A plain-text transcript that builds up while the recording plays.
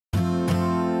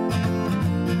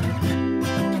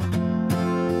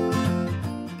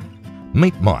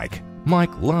Meet Mike.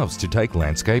 Mike loves to take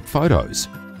landscape photos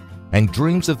and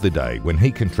dreams of the day when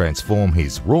he can transform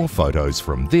his raw photos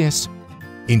from this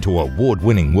into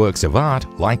award-winning works of art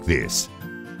like this.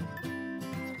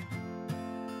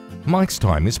 Mike's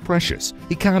time is precious.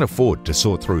 He can't afford to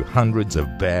sort through hundreds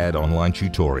of bad online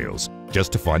tutorials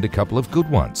just to find a couple of good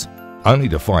ones, only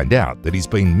to find out that he's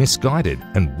been misguided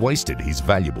and wasted his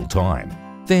valuable time.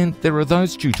 Then there are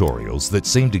those tutorials that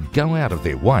seem to go out of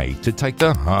their way to take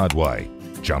the hard way.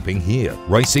 Jumping here,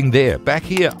 racing there, back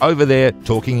here, over there,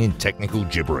 talking in technical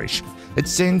gibberish. It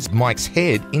sends Mike's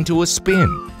head into a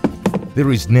spin.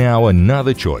 There is now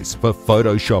another choice for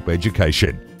Photoshop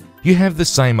education. You have the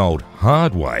same old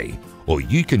hard way, or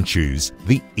you can choose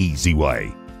the easy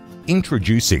way.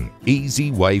 Introducing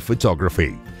Easy Way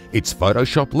Photography. It's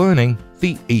Photoshop learning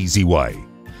the easy way.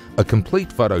 A complete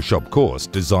Photoshop course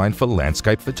designed for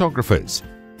landscape photographers.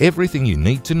 Everything you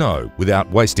need to know without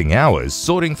wasting hours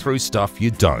sorting through stuff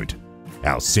you don't.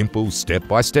 Our simple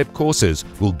step-by-step courses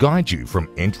will guide you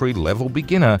from entry-level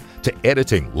beginner to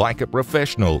editing like a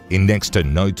professional in next to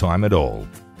no time at all.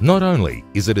 Not only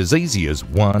is it as easy as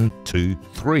 1, 2,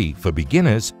 3 for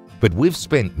beginners, but we've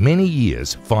spent many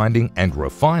years finding and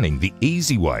refining the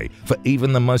easy way for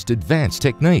even the most advanced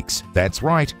techniques. That's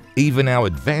right, even our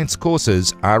advanced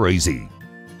courses are easy.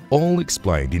 All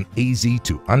explained in easy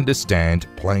to understand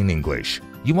plain English.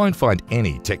 You won't find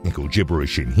any technical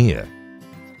gibberish in here.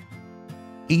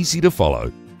 Easy to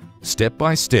follow,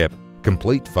 step-by-step,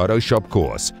 complete Photoshop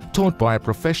course taught by a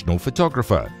professional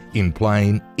photographer in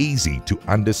plain,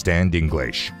 easy-to-understand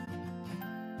English.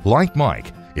 Like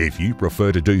Mike, if you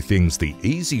prefer to do things the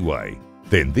easy way,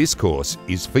 then this course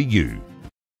is for you.